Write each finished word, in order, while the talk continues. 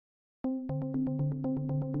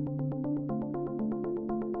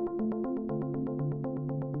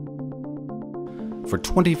For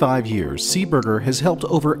 25 years, SEEBURGER has helped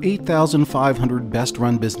over 8,500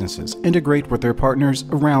 best-run businesses integrate with their partners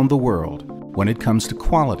around the world. When it comes to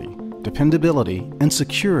quality, dependability, and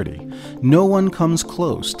security, no one comes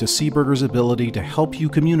close to SEEBURGER's ability to help you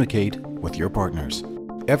communicate with your partners.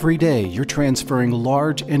 Every day, you're transferring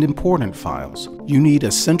large and important files. You need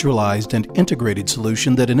a centralized and integrated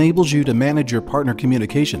solution that enables you to manage your partner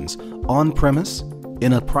communications on-premise,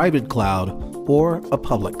 in a private cloud, or a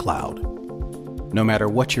public cloud. No matter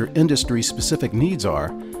what your industry-specific needs are,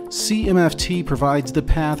 CMFT provides the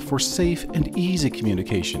path for safe and easy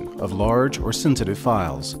communication of large or sensitive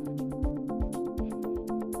files.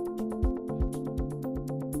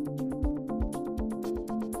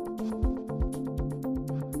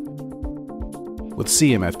 With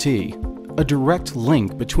CMFT, a direct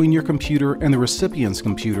link between your computer and the recipient's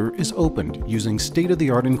computer is opened using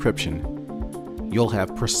state-of-the-art encryption. You'll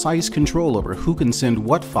have precise control over who can send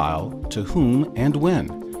what file to whom and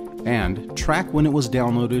when, and track when it was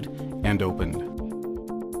downloaded and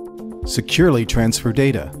opened. Securely transfer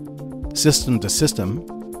data, system to system,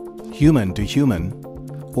 human to human,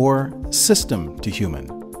 or system to human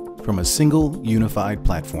from a single unified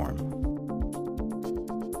platform.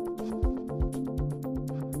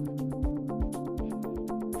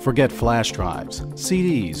 Forget flash drives,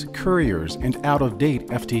 CDs, couriers, and out-of-date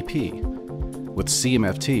FTP. With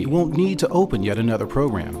CMFT, you won't need to open yet another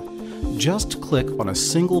program. Just click on a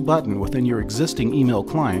single button within your existing email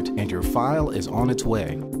client and your file is on its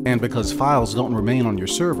way. And because files don't remain on your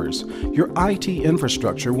servers, your IT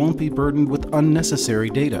infrastructure won't be burdened with unnecessary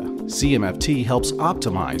data. CMFT helps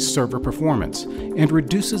optimize server performance and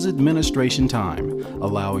reduces administration time,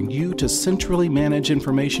 allowing you to centrally manage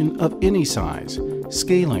information of any size,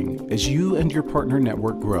 scaling as you and your partner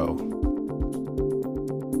network grow.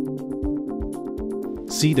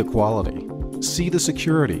 See the quality, see the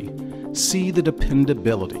security, see the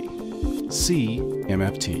dependability. See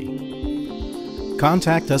MFT.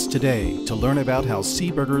 Contact us today to learn about how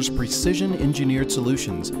SEEBURGER's precision-engineered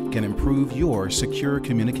solutions can improve your secure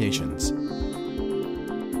communications.